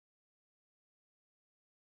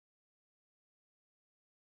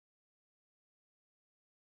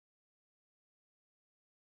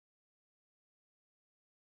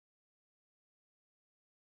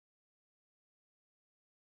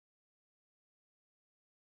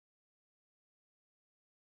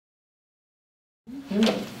We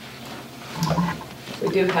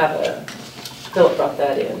do have a, Philip brought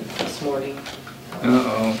that in this morning.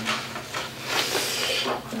 Uh-oh.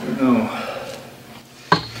 No.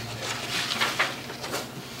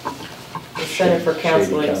 The Center for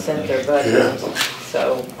Counseling sent their budget,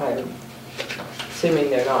 so I'm assuming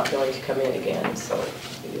they're not going to come in again, so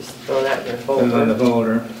you just throw that in your Put it on the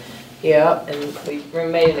folder. folder. Yeah, and we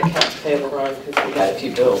made an accounts payable run because we got a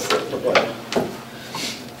few bills that we're gonna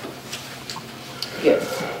get.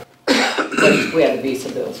 We had the Visa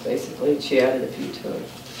bills basically, and she added a few to it.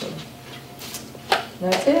 So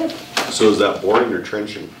that's it. So is that boring or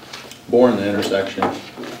trenching? Boring the intersection.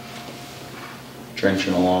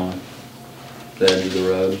 Trenching along the edge of the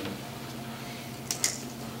road.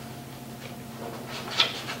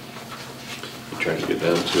 You trying to get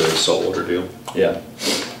down to a saltwater deal? Yeah.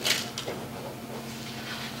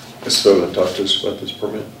 Is Phil gonna talk to us about this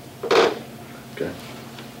permit? Okay.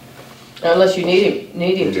 Unless you need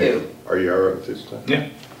him to. Are you all right with this stuff? Yeah.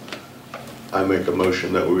 I make a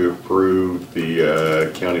motion that we approve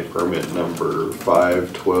the county permit number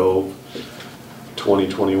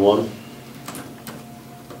 5/12/2021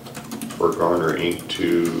 for Garner Inc.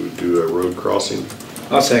 to do a road crossing.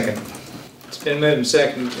 I'll second. It's been moved and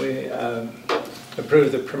seconded. We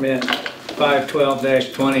approve the permit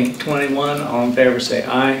 5/12/2021. All in favor say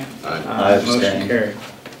aye. Aye. Motion Abstain. carried.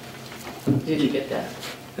 Did you get that?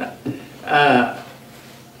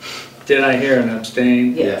 Did I hear an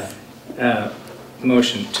abstain? Yes.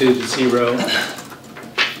 Motion 2-0.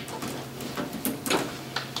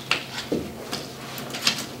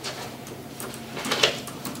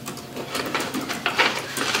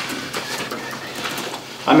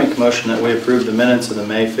 I make a motion that we approve the minutes of the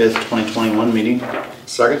May 5th, 2021 meeting.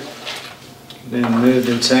 Second? Been moved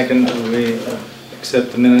and seconded. We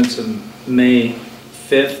accept the minutes of May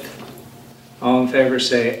 5th. All in favor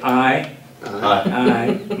say aye.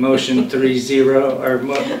 Aye. Aye. Motion 3-0, or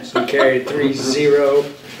motion carried 3-0.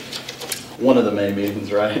 One of the May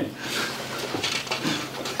meetings, right?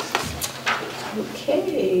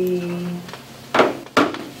 Okay.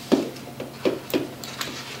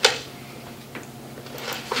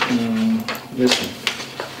 This one.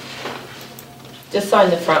 Just sign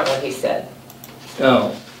the front one, he said. Oh,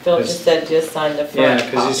 Phil Yes. just said just sign the front yeah,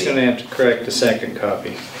 because he's copy. going to have to correct the second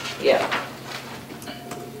copy. Yeah.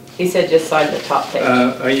 He said just sign the top page.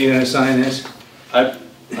 Are you going to sign this? I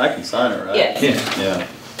can sign it, right? Yes. Yeah. Yeah.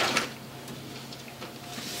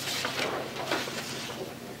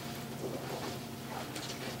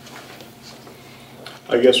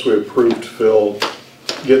 I guess we approved Phil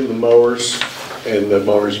getting the mowers, and the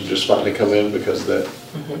mowers have just finally come in because that,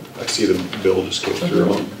 I see the bill just go through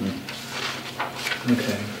them.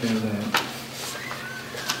 Okay, there's that.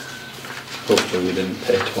 Hopefully we didn't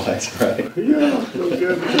pay twice, right? Yeah, real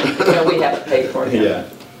good. No, we haven't paid for it yet. Yeah.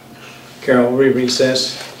 Carol, we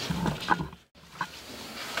recess.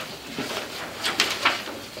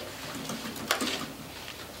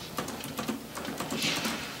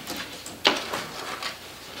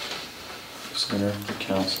 Center for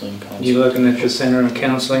Counseling. You looking at the Center of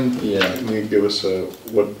Counseling? Yeah. Can you give us a,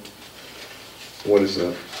 what is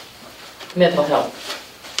that? Mental health.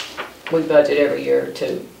 We budget every year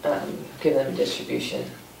to give them a distribution.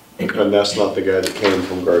 And that's not the guy that came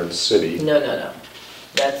from Garden City. No, no, no.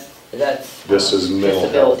 That's This is mental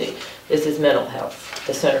disability. This is mental health.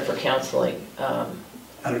 The Center for Counseling.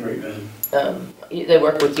 Had a great vision. They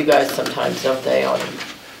work with you guys sometimes, don't they, on,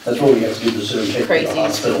 That's what we have to do to send people to Crazies. the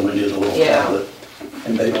hospital. We do the little Yeah. tablet.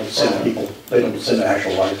 And they don't send people, they don't send an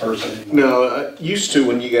actual live person. No, I used to,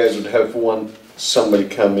 when you guys would have somebody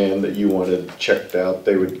come in that you wanted checked out,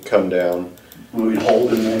 they would come down. We would hold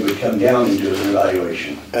them and they would come down and do an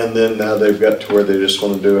evaluation. And then now they've got to where they just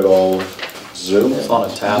want to do it all Zoom. It's on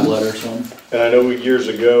a tablet or something. And I know years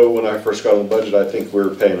ago, when I first got on the budget, I think we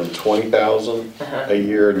were paying them $20,000 a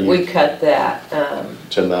year, and we you cut that,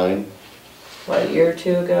 to $9,000. what, a year or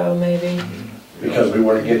two ago, maybe? Because we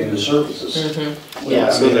weren't getting the services. We Yeah.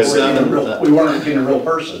 weren't So getting that's a real- we weren't getting a real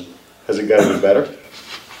person. Has it gotten any better?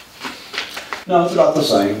 No, it's about the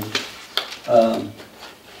same.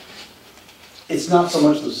 It's not so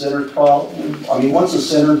much the center's problem. I mean, once the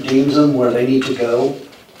center deems them where they need to go,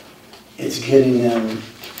 it's getting them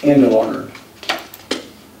into Larned.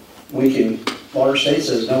 We can, Larned State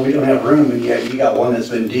says, no, we don't have room, and yet you got one that's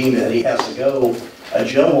been deemed that he has to go. A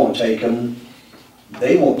jail won't take him,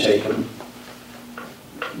 they won't take him.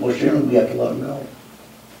 Well, generally, we have to let them go.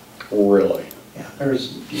 Really? Yeah,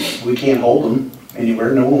 we can't hold them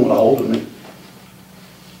anywhere, no one will hold them.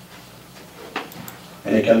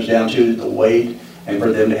 And it comes down to the weight and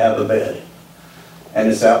for them to have a bed. And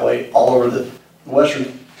it's that way all over the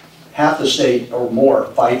western half the state or more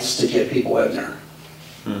fights to get people in there.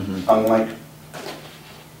 Mhm. Unlike,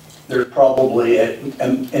 there's probably at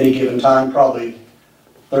any given time, probably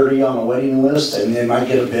 30 on a waiting list, and they might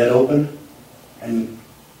get a bed open and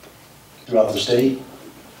throughout the state.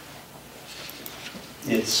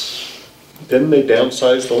 It's, Didn't they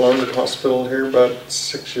downsize the Larned Hospital here about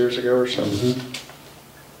 6 years ago or something?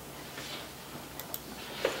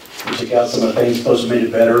 we took out some of the things, supposed to make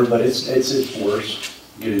it better, but it's worse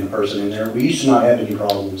getting a person in there. We used to not have any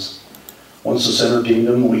problems. Once the center deemed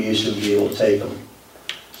them, we used to be able to take them.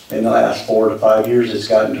 In the last 4 to 5 years, it's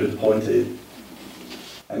gotten to the point that,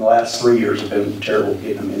 and the last 3 years have been terrible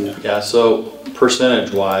getting them in there. Yeah, so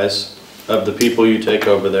percentage-wise, of the people you take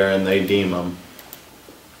over there and they deem them,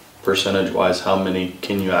 percentage-wise, how many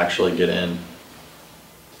can you actually get in?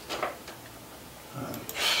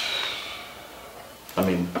 I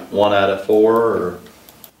mean, 1 out of 4, or,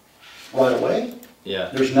 Right away, yeah.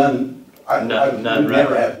 there's none, I've None, never right?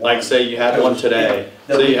 had one. Like, say you had one today,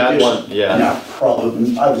 That say we you had just- one, yeah. No,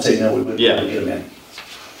 probably, I would say no, we wouldn't be able to Yeah. get them in.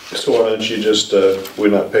 So why don't you just, we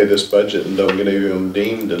not pay this budget and don't get any of them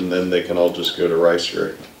deemed, and then they can all just go to Rice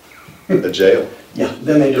or the jail? Yeah,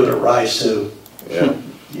 then they do it at Rice too, Yeah.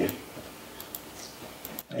 yeah.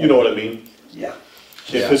 You know what I mean? Yeah,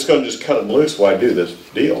 If it's gonna just cut them loose, why do this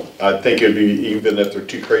deal? I think it'd be, even if they're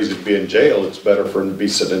too crazy to be in jail, it's better for them to be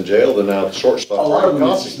sitting in jail than out shortstop a lot of drinking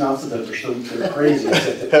them, it's just coffee. not that they're crazy, it's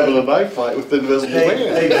that Having a knife fight with the invisible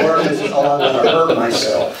they man. learn this is, oh, I'm gonna hurt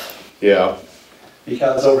myself. Yeah,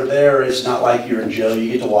 Because over there, it's not like you're in jail,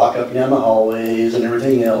 you get to walk up and down the hallways and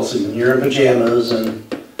everything else, and you're in pajamas, and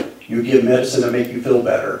you give medicine to make you feel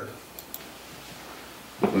better.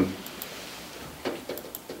 Mhm.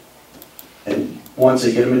 And once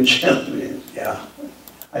they get them in jail, yeah,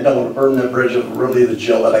 I don't wanna burn that bridge of really the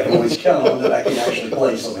jail that I can always count on, that I can actually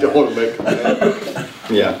place them don't at. wanna make them mad.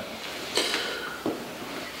 Yeah.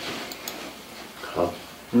 Huh.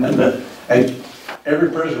 And every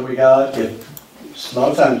prisoner we got, a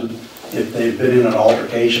lot of times, if they've been in an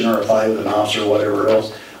altercation or a fight with an officer or whatever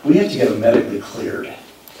else, we have to get them medically cleared,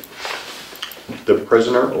 The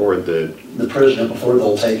prisoner or the, the prisoner, before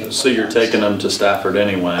they'll take them. So you're taking them to Stafford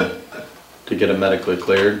anyway, to get them medically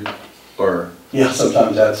cleared, or, Yeah,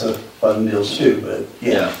 sometimes that's a fun deal too, but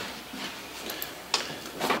yeah. yeah,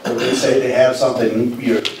 When they say they have something,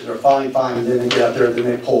 they're fine, and then they get out there, then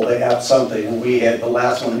they pull, they have something, and we had, the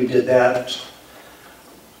last one who did that,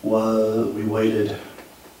 we waited,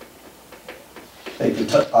 I think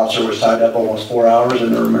the officer was tied up almost 4 hours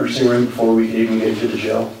in the emergency room before we could even get to the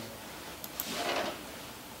jail.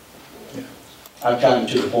 I've gotten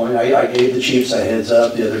to the point, I gave the chiefs a heads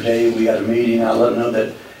up the other day, we had a meeting, I let them know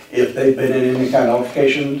that if they've been in any kind of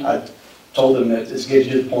altercation, I told them that it's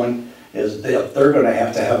getting to the point is they're gonna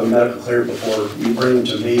have to have a medical clear before you bring them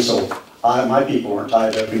to me, so my people weren't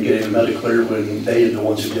tied up in getting a medical clear when they are the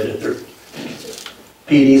ones who did it. Their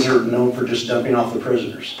PDs are known for just dumping off the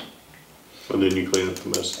prisoners, and then you clean up the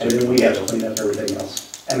mess? and then we have to clean up everything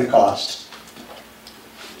else, and the cost.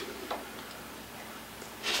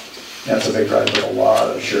 That's a big drive with a lot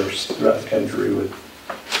of sheriffs throughout the country with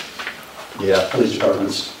yeah. police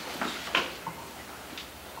departments.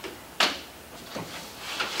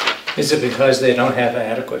 Is it because they don't have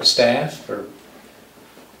adequate staff, or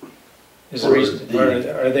is the reason, or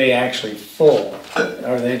are they actually full?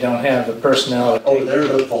 Or they don't have the personnel? to Oh, take-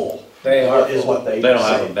 they're full. They are Is full. what they They don't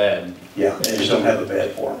have say. a bed. Yeah, they just don't have a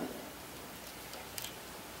bed for them.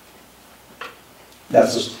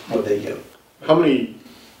 That's just what they give. How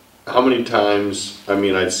many times, I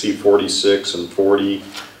mean, I see 46 and 40,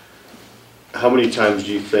 how many times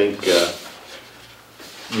do you think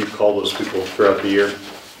you call those people throughout the year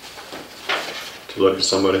to look at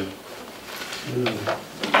somebody?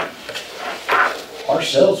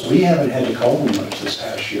 Ourselves, we haven't had to call them much this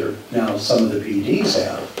past year. Now, some of the PDs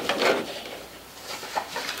have.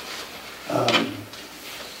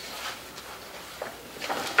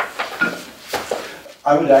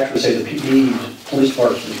 I would actually say the PD, police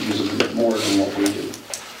departments use them a bit more than what we do.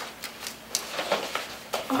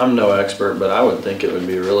 I'm no expert, but I would think it would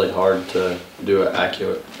be really hard to do an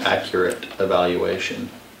accurate evaluation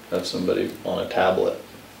of somebody on a tablet.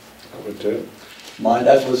 I would too.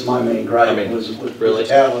 That was my main I gripe, mean, was with really, the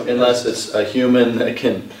tablet. unless it's a human that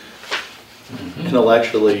can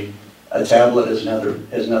intellectually, A tablet is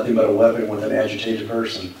nothing but a weapon with an agitated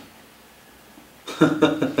person.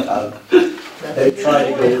 They try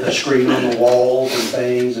to go with a screen on the walls and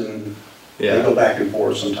things, and they go yeah. back and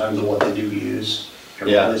forth sometimes of what they do use.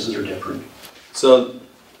 Different Yeah. places are different. So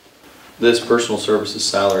this personal services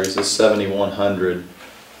salaries is 7,100.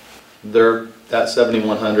 That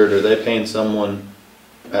 7,100, are they paying someone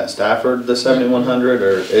at Stafford, the 7,100,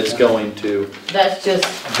 or it's going to That's just,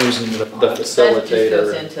 Goes into the the pot. that just goes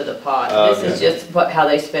facilitator? into the pot. Oh, This is okay. just how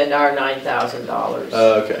they spend our $9,000.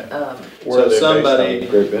 Okay. Where are they based somebody- on?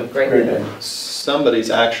 Great Bend? Great. Great day. Somebody's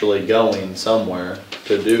actually going somewhere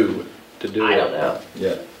to do it. I don't know,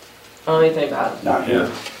 Yeah. only thing about it. Not here.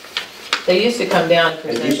 They used to come down, They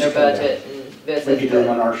present used to their come down. budget and We visit, could do them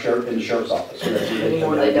but on our shirt, in the sheriff's office.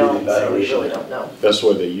 anymore they don't, so we really don't know. That's the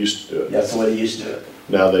way they used to do it. That's the way they used to do it.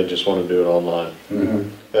 Now they just wanna do it online. Mhm.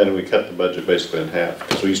 And we cut the budget basically in half,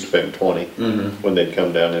 because we used to pay them 20 Mm-hmm. when they'd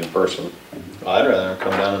come down in person. I'd rather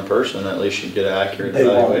come down in person, at least you get an accurate They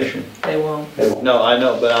won't. evaluation. They won't. They won't. No, I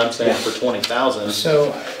know, but I'm saying for 20,000,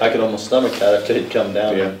 So, I could almost stomach that if they'd come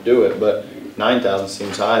down Yeah. and do it, but 9,000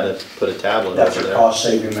 seems high to put a tablet That's over their there. cost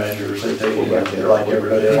saving measures, they're like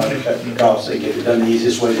everybody, they want to cut the costs, they get it done the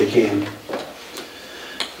easiest way they can.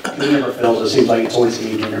 It never fails, it seems like it's always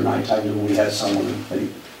evening or nighttime when we have someone that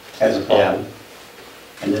has a problem.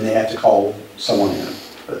 And then they have to call someone in,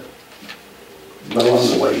 but let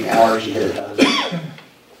alone the waiting hours, you get it done.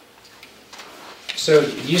 so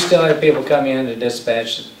you still have people come in to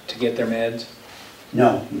dispatch to get their meds?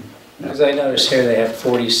 No, Because I noticed here they had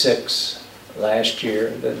 46 last year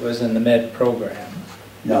that was in the med program.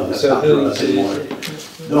 no, that's So not for who, us anymore.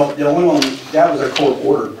 The only one, that was a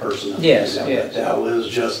court-ordered person. Yes, yes. That was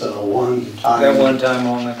just a one-time. That one time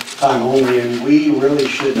only? Time only, and we really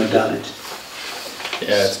shouldn't have done it.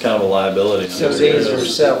 Yeah, it's kind of a liability. So these are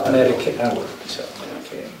self-medicating, I wouldn't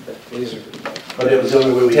self-medicating, but these are, But it was the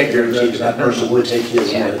only way we Take could your guarantee drugs. that person would take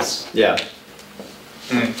his Yeah. meds Yeah,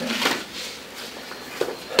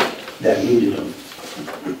 that needed them.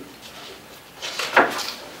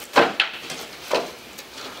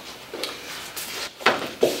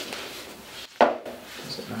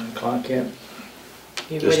 is it 9 o'clock yet?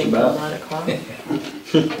 You Just waiting till about. 9 o'clock?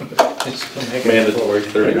 It's gonna make it mandatory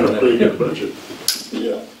 30 minute. budget.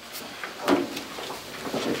 Yeah.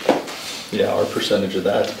 Yeah, our percentage of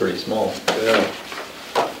that's pretty small. Yeah.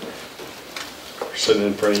 Sitting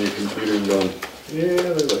in front of your computer and going,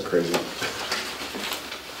 yeah, they look crazy.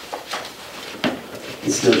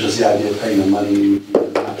 It's still just the idea of paying the money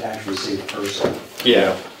and not actually see the person.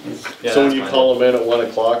 Yeah. It's- So when you call them in at 1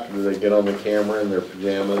 o'clock, do they get on the camera in their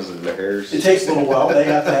pajamas and their hairs? It takes a little while, they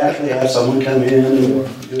have to actually have someone come in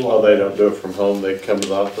and do all Well, they don't do it from home, they come to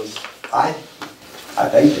the office? I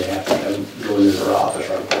think they have to go into their office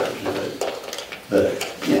right there, but,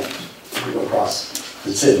 yeah, we go across,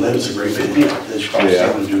 the city limits a great bit, you know, this cross Yeah.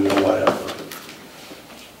 town and do whatever.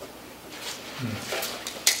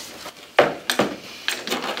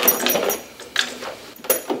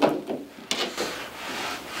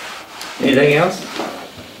 Anything else?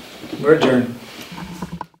 We're adjourned.